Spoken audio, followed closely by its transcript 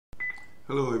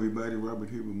Hello everybody,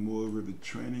 Robert here with more Revit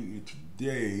training, and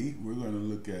today we're going to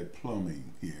look at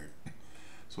plumbing here.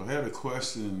 So I had a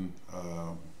question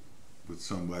with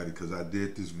somebody because I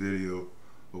did this video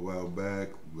a while back,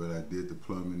 but I did the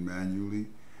plumbing manually,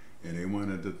 and they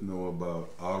wanted to know about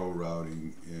auto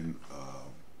routing in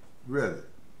Revit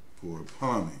for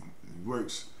plumbing. It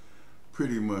works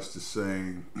pretty much the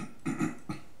same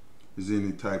as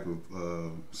any type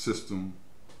of system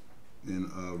in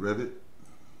Revit.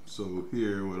 So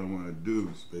here what I want to do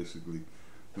is basically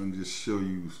I'm going to just show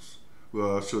you,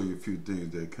 well, I'll show you a few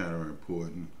things that kind of are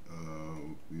important.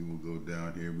 We will go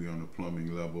down here, we're on the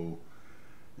plumbing level,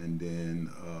 and then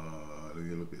let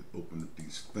me look at, open up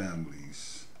these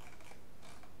families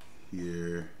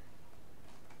here.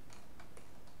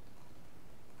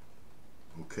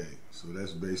 Okay, so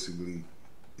that's basically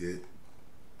it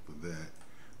for that.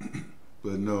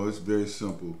 But no, it's very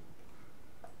simple.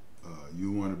 You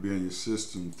want to be in your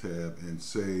system tab and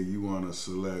say you want to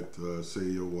select say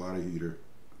your water heater,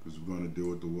 because we're going to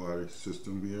deal with the water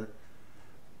system here.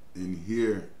 In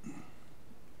here,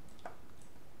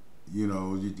 you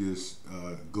know, you just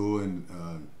go and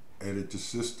edit the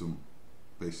system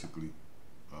basically.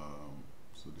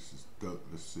 So this is,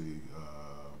 let's see,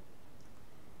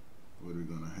 what are we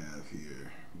going to have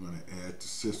here? We're going to add the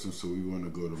system, so we want to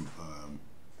go to here.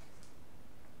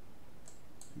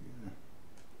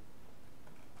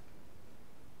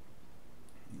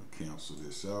 Cancel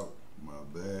this out, my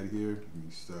bad here, let me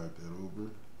start that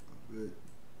over a bit.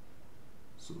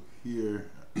 So here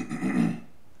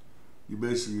you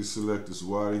basically select this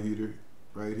water heater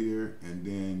right here, and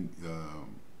then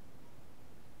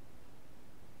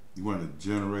you want to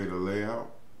generate a layout,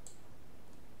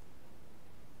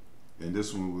 and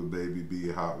this one would maybe be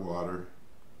hot water,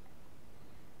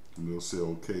 and we'll say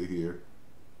okay here.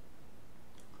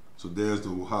 So there's the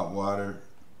hot water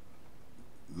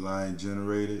line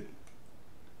generated,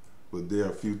 but there are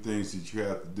a few things that you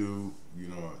have to do, you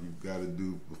know, you've got to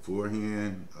do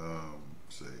beforehand.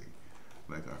 Say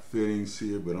like our fittings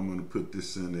here, but I'm going to put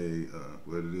this in a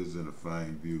what it is in a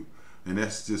fine view, and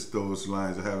that's just those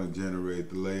lines I haven't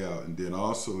generated the layout. And then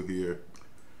also here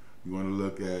you want to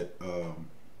look at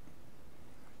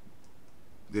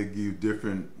they give you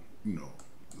different, you know,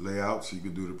 layouts. You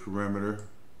can do the perimeter,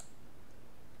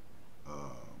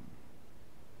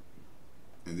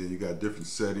 and then you got different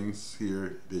settings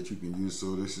here that you can use.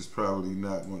 So this is probably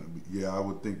not going to be, yeah, I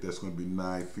would think that's going to be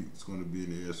 9 feet. It's going to be in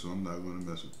the air, so I'm not going to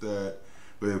mess with that.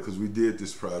 But because we did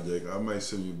this project, I might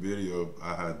send you a video of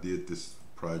how I did this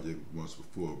project once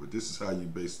before. But this is how you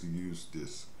basically use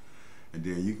this. And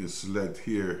then you can select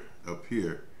here, up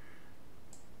here,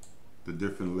 the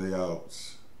different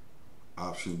layouts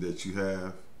option that you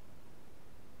have.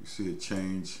 You see it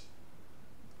change.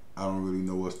 I don't really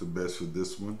know what's the best for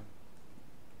this one,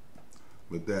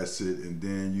 but that's it. And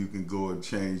then you can go and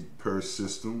change per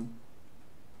system.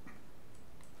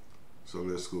 So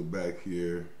let's go back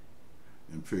here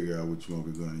and figure out which one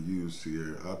we're going to use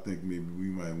here. I think maybe we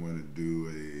might want to do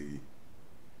a,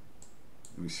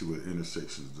 let me see what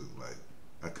intersections look like.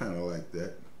 I kind of like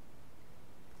that.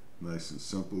 Nice and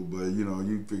simple, but you know,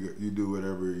 you figure, you do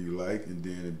whatever you like, and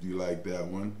then if you like that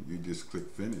one, you just click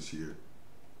finish here.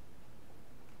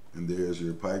 And there's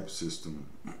your pipe system.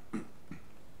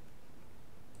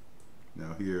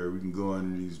 Now here we can go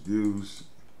under these views.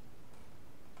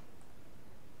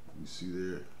 You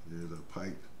see there's a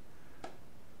pipe.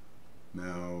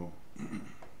 Now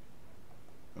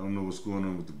I don't know what's going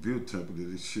on with the view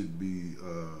template. It should be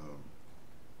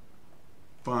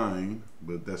fine,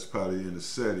 but that's probably in the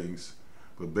settings.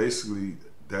 But basically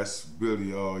that's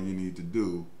really all you need to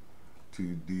do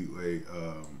to do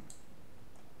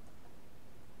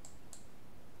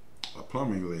a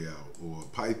plumbing layout or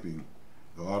piping,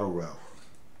 the auto route.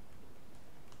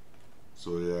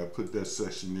 So yeah, I put that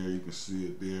section there, you can see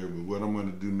it there. But what I'm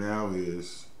going to do now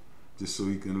is, just so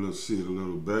you can see it a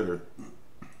little better,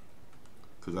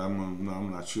 because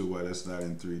I'm not sure why that's not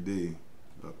in 3D.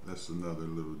 That's another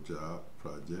little job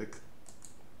project.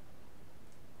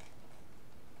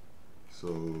 So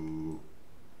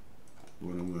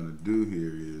what I'm going to do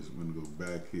here is I'm going to go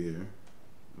back here.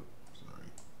 Oh,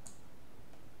 sorry.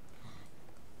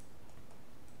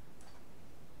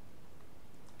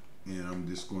 And I'm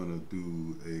just going to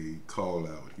do a call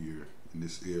out here in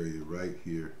this area right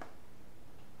here.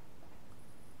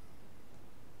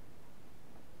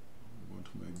 Go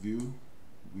to my view.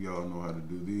 We all know how to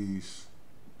do these.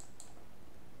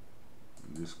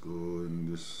 And just go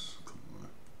and just, come on,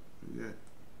 yeah.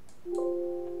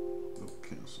 Oh,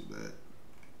 cancel that.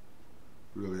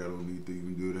 Really, I don't need to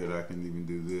even do that. I can even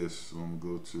do this. So I'm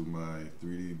gonna go to my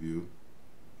 3D view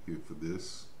here for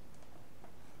this.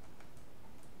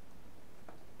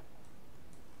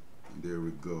 There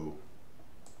we go.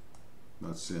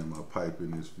 Not seeing my pipe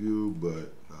in this view,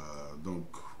 but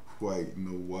don't quite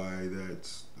know why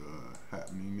that's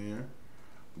happening there.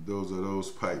 But those are those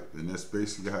pipe, and that's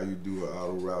basically how you do an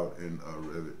auto route in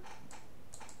Revit.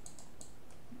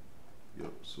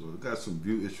 Yep, so I got some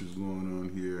view issues going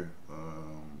on here.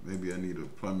 Maybe I need a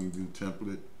plumbing view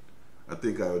template. I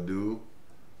think I would do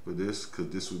for this, because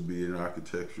this would be an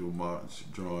architectural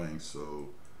drawing. So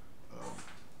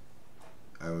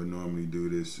I would normally do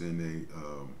this in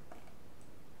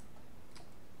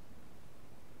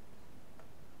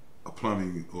a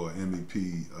plumbing or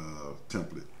MEP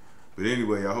template. But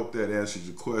anyway, I hope that answers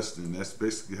your question. That's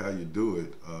basically how you do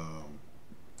it.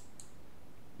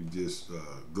 You just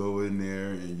go in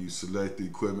there and you select the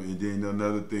equipment, and then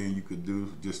another thing you could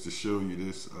do, just to show you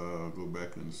this, go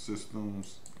back in the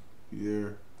systems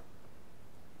here,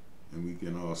 and we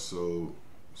can also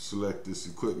select this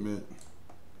equipment,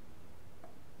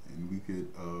 and we can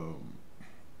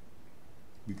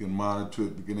monitor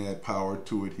it. We can add power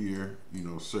to it here, you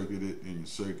know, circuit it, and you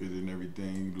circuit and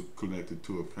everything, you connect it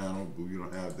to a panel, but we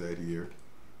don't have that here.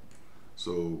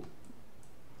 So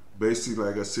basically,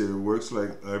 like I said, it works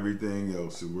like everything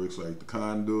else. It works like the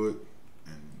conduit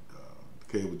and the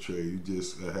cable tray. You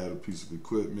just had a piece of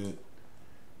equipment,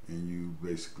 and you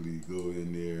basically go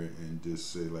in there and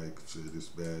just say, like, say this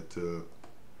bathtub,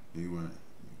 and you want to,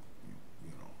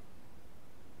 you know,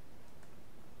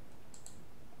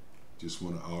 just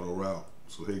want to auto route.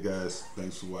 So hey guys,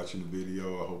 thanks for watching the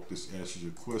video. I hope this answers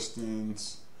your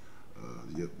questions.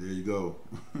 Yep, there you go.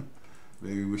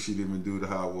 Maybe we should even do the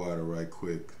hot water right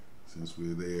quick since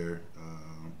we're there.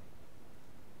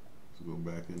 So go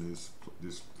back in this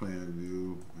plan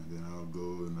view, and then I'll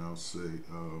go and I'll say,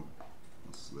 I'll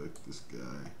select this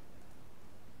guy,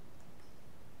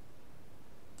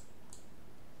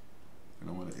 and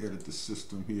I want to edit the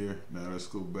system here. Now let's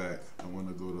go back. I want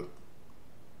to go to,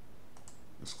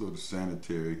 let's go to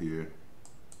sanitary here.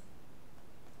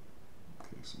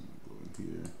 Okay, so I'm going to go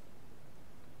in here.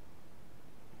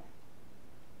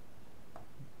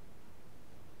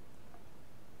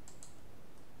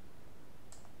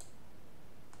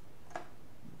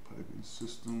 Piping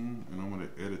system, and I want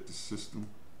to edit the system,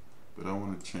 but I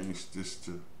want to change this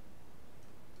to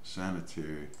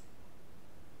sanitary.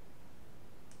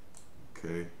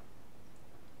 Okay.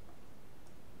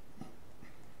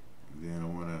 And then I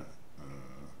want to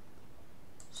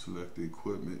select the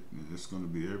equipment, and it's going to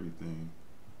be everything.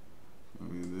 It's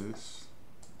going to be this,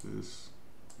 this,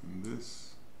 and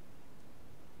this,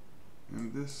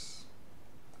 and this.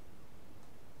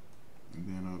 And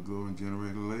then I'll go and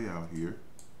generate a layout here.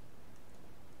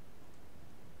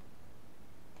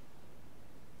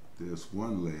 There's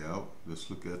one layout. Let's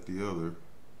look at the other.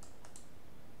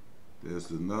 There's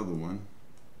another one.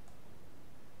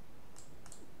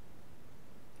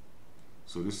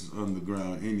 So this is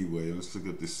underground anyway. Let's look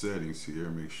at the settings here.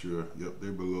 Make sure. Yep,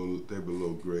 they're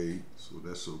below grade, so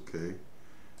that's okay.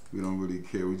 We don't really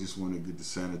care. We just want to get the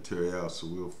sanitary out, so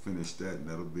we'll finish that, and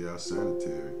that'll be our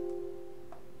sanitary.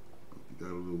 Got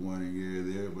a little warning area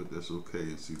there, but that's okay.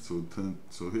 And see,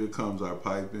 so here comes our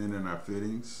piping and our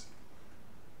fittings.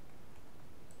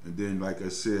 And then, like I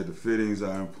said, the fittings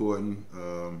are important.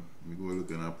 Let me go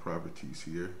look at our properties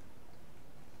here.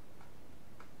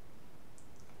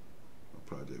 Our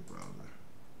project browser.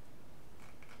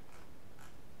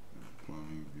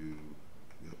 Plumbing view.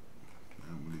 Yep.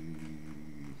 Family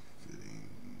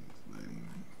fittings. Lighting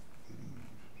fittings.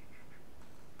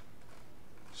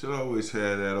 Should always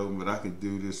have that open, but I can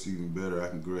do this even better. I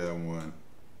can grab one.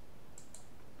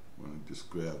 I'm gonna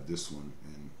just grab this one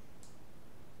and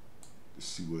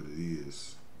see what it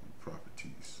is.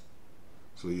 Properties.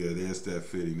 So yeah, there's that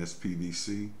fitting. That's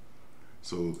PVC.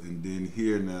 So, and then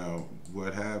here now,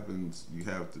 what happens? You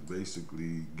have to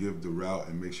basically give the route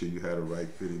and make sure you have the right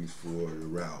fittings for the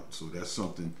route. So that's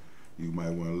something you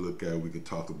might want to look at. We could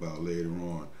talk about later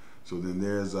on. So then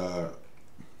there's our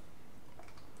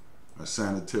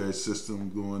sanitary system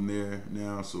going there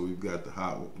now. So we've got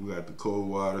the cold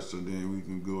water. So then we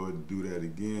can go and do that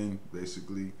again,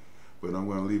 basically. But I'm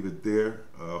going to leave it there.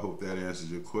 I hope that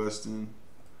answers your question.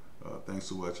 Thanks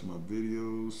for watching my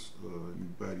videos.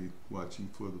 Anybody watching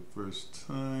for the first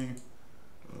time,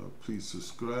 please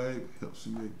subscribe. Helps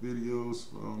me make videos.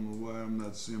 I don't know why I'm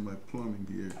not seeing my plumbing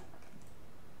here.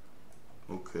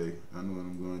 Okay, I know what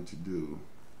I'm going to do.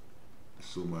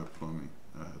 So my plumbing,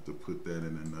 I have to put that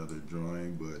in another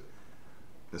drawing, but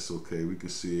that's okay. We can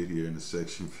see it here in the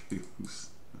section views.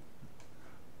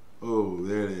 Oh,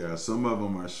 there they are. Some of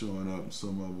them are showing up, and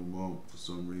some of them won't for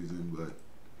some reason, but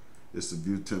it's a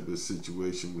view template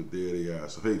situation, but there they are.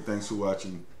 So hey, thanks for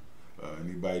watching.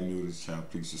 Anybody new to this channel,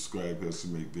 please subscribe. Helps to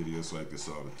make videos like this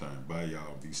all the time. Bye,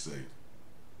 y'all. Be safe.